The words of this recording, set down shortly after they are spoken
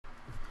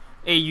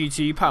Hey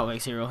YouTube, Power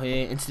X Hero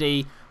here, and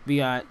today we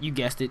got, you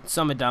guessed it,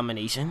 Summer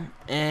Domination,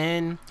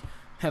 and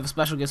have a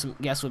special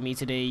guest with me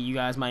today. You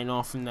guys might know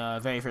him from the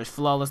very first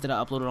Flawless that I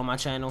uploaded on my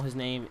channel. His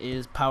name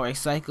is Power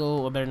X Psycho,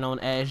 or better known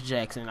as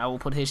Jackson. I will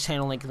put his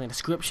channel link in the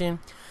description.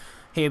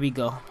 Here we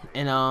go.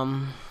 And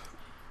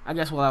I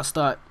guess I'll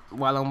start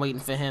while I'm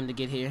waiting for him to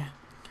get here.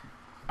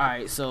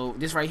 Alright, so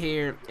this right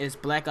here is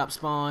Black Ops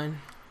Spawn.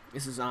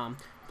 This is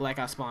Black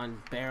Ops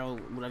Spawn Barrel,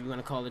 whatever you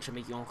want to call it, to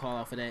make your own call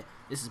out for that.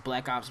 This is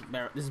Black Ops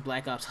Barrel. This is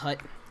Black Ops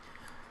Hut.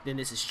 Then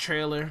this is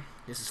Trailer.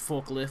 This is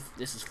Forklift.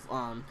 This is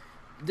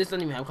this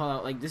doesn't even have a call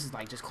out. Like, this is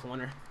like just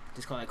Corner.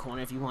 Just call that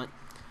Corner if you want.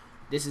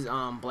 This is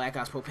Black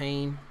Ops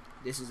Propane.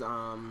 This is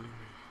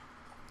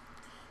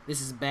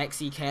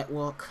Backseat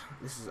Catwalk.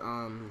 This is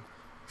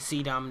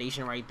C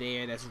Domination right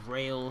there. That's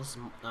Rails.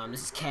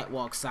 This is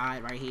Catwalk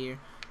Side right here.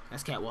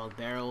 That's Catwalk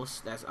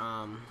Barrels. That's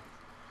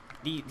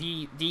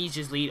these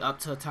just lead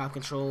up to top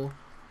control.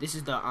 This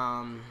is the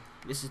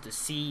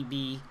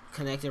CB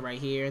connector right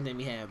here. Then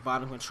we have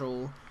bottom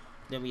control.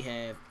 Then we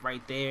have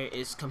right there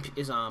is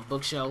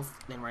bookshelf.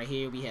 Then right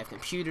here we have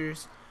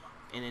computers.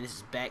 And then this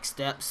is back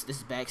steps. This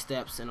is back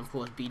steps, and of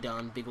course B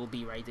done, big old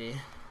B right there.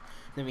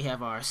 Then we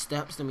have our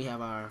steps. Then we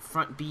have our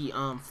front B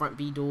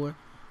door,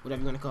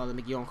 whatever you want to call it.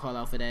 Make your own call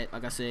out for that.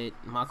 Like I said,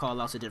 my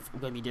call outs are going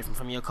to be different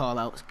from your call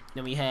outs.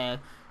 Then we have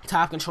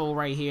top control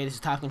right here. This is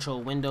top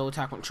control window,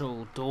 top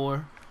control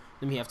door.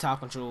 Then we have top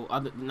control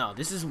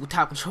this is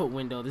top control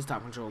window. This is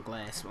top control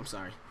glass. I'm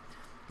sorry.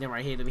 Then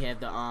right here, then we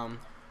have the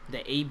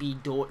AB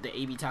door, the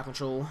AB top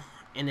control,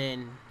 and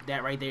then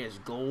that right there is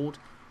gold.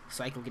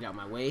 Psycho, get out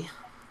my way.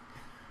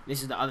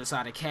 This is the other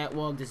side of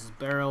catwalk. This is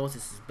barrels.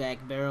 This is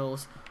back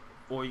barrels,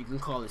 or you can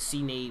call it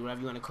C-nade, whatever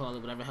you want to call it,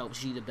 whatever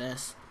helps you the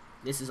best.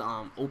 This is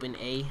open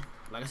A.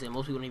 Like I said,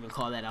 most people don't even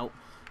call that out,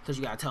 because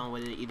you gotta tell them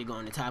whether they're either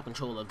going to top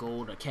control or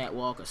gold or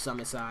catwalk or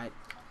summit side.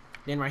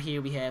 Then right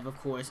here we have, of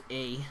course,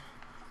 A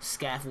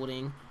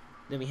scaffolding.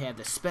 Then we have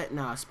the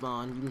Spetnaz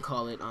spawn. You can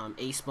call it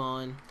A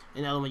spawn.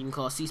 Another one you can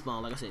call C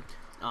spawn. Like I said,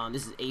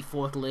 this is A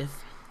forklift.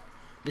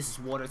 This is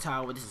water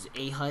tower. This is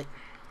A hut.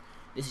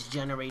 This is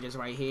generators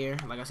right here.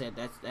 Like I said,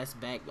 that's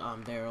back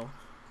barrel.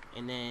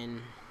 And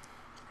then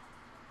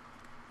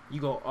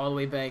you go all the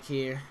way back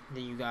here.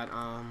 Then you got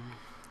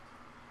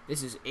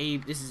this is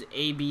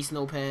AB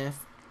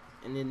snowpath.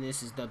 And then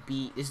this is the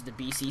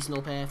BC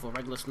snowpath, or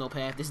regular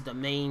snowpath. This is the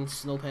main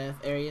snowpath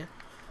area.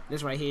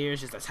 This right here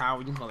is just a tower.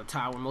 You can call it a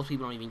tower. Most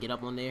people don't even get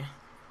up on there.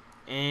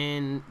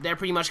 And that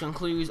pretty much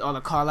concludes all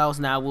the callouts.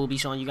 Now we'll be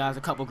showing you guys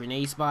a couple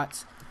grenade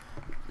spots.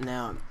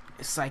 Now,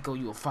 Psycho,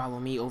 you will follow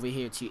me over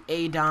here to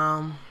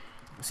A-Dom.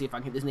 Let's see if I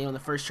can get this nade on the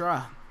first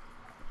try.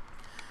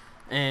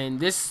 And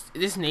this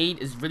nade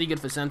is really good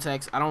for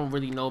Semtex. I don't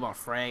really know about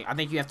frag. I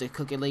think you have to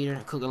cook it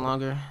later, cook it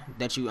longer.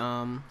 That you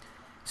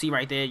see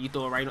right there, you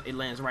throw it right, it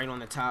lands right on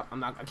the top.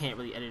 I can't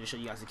really edit to show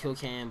you guys the kill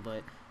cam,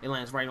 but it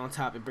lands right on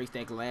top. It breaks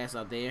that glass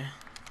up there.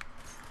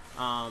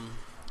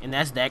 And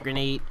that's that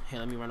grenade. Here,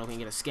 let me run over and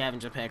get a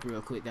scavenger pack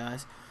real quick,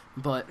 guys.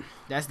 But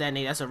that's that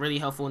nade. That's a really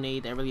helpful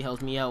nade that really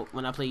helps me out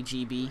when I play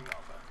GB.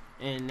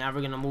 And now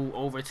we're gonna move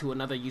over to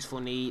another useful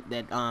nade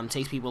that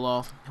takes people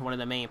off one of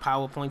the main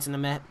power points in the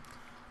map,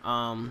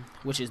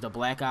 which is the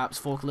Black Ops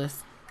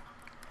forklift.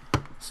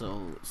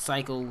 So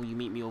Psycho, will you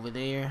meet me over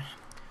there?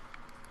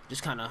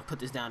 Just kind of put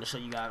this down to show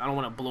you guys. I don't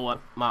want to blow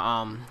up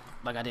my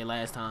like I did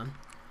last time.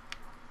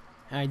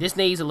 Alright, this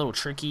nade is a little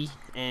tricky,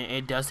 and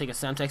it does take a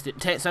Semtex.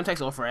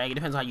 Semtex or frag, it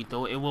depends on how you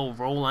throw it. It will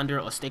roll under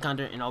or stick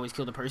under and always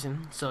kill the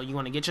person. So you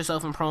want to get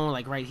yourself in prone,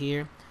 like right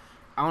here.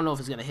 I don't know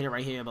if it's gonna hit it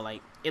right here, but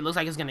like it looks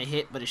like it's gonna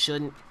hit, but it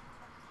shouldn't.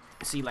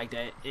 See, like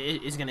that,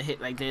 it's gonna hit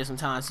like there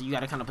sometimes. So you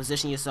gotta kind of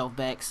position yourself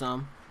back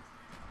some.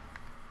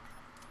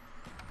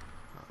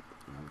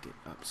 I'll get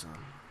up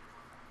some.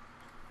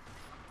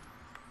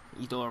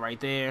 You throw it right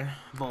there,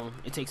 boom,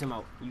 it takes him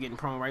out. You getting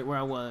prone right where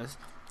I was,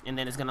 and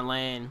then it's gonna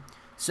land.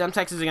 Some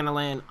Texas are gonna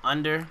land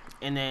under,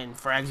 and then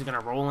frags are gonna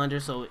roll under,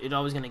 so it's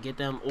always gonna get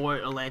them, or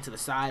it'll land to the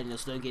side and it'll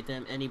still get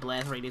them. Any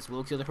blast radius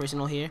will kill the person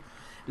on here,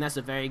 and that's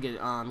a very good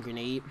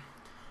grenade.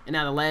 And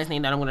now the last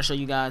name that I'm gonna show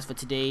you guys for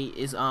today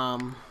is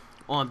on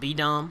B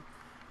Dom,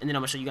 and then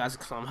I'm gonna show you guys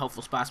some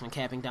helpful spots when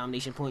capping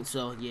domination points.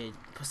 So yeah,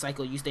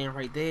 Psycho, you staying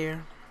right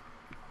there.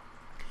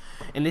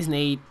 And this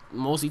nade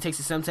mostly takes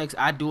a Semtex.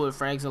 I do it with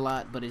frags a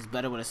lot, but it's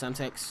better with a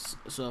Semtex.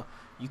 So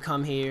you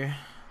come here,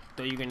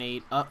 throw your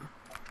grenade up,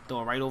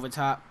 throw it right over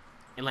top.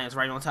 It lands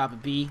right on top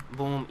of B.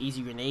 Boom,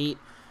 easy grenade.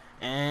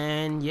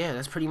 And yeah,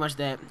 that's pretty much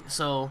that.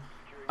 So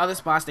other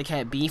spots that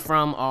cap B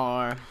from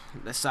are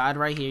the side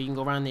right here. You can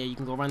go around there. You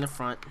can go around the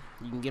front.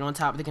 You can get on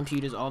top of the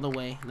computers all the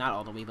way. Not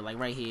all the way, but like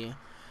right here.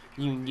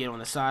 You can get on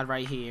the side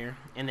right here.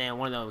 And then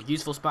one of the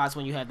useful spots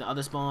when you have the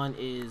other spawn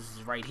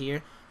is right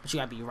here. But you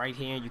gotta be right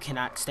here. You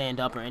cannot stand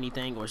up or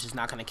anything, or it's just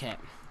not gonna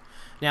cap.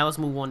 Now let's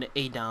move on to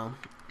A-Dom.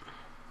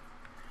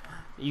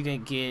 You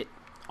can get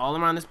all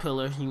around this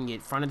pillar. You can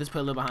get front of this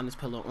pillar, behind this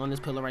pillar, on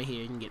this pillar right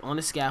here. You can get on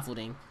the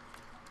scaffolding.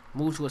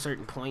 Move to a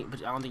certain point,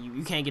 but I don't think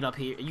you can't get up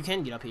here. You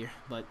can get up here,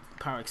 but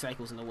Power X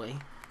Cycle's in the way.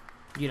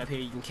 You get up here,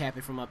 you can cap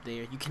it from up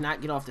there. You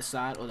cannot get off the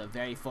side or the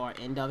very far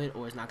end of it,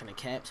 or it's not gonna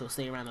cap. So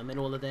stay around the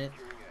middle of that.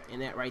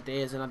 And that right there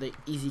is another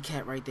easy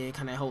cap right there.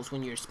 Kind of helps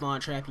when you're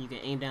spawn trapping. You can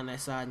aim down that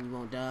side and you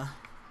won't die.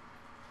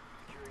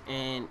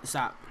 And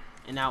stop.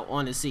 And now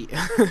on the C.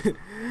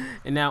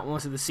 And now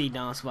onto the C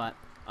down spot.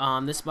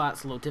 This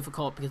spot's a little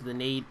difficult because of the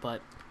nade,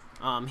 but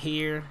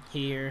here,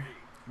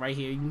 right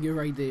here, you can get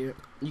right there.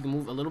 You can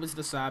move a little bit to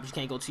the side, but you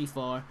can't go too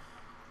far.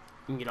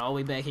 You can get all the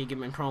way back here, get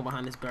in prone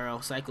behind this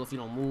barrel, cycle if you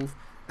don't move.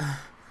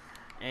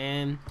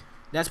 And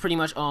that's pretty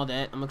much all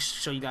that. I'm gonna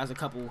show you guys a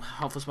couple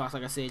helpful spots.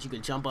 Like I said, you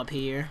could jump up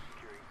here.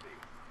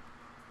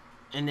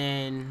 And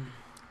then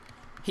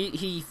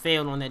he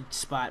failed on that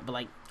spot, but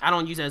like I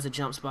don't use it as a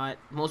jump spot.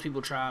 Most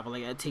people try, but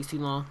like it takes too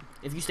long.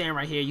 If you stand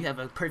right here, you have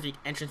a perfect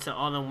entrance to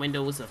all the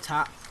windows up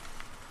top.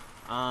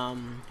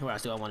 What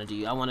else do I want to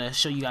do? I want to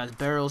show you guys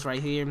barrels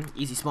right here.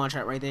 Easy spawn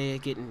shot right there.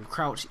 Getting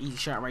crouch, easy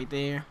shot right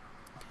there.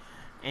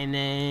 And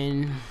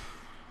then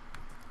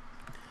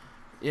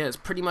yeah, it's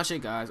pretty much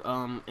it, guys.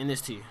 In this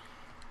too.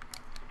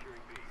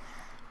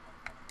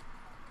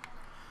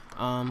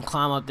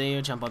 Climb up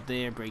there, jump up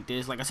there, break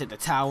this. Like I said, the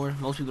tower.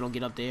 Most people don't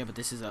get up there, but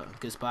this is a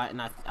good spot,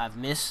 and I've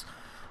missed.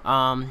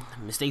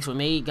 Mistakes were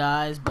made,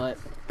 guys. But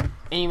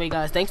anyway,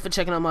 guys, thanks for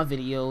checking out my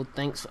video.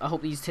 Thanks. I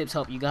hope these tips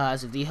help you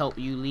guys. If they help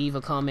you, leave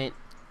a comment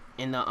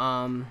in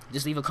the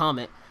just leave a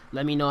comment.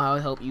 Let me know how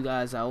it helped you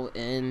guys out,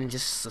 and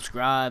just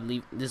subscribe,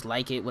 just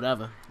like it,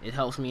 whatever. It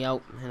helps me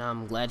out, and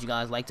I'm glad you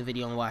guys liked the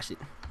video and watched it.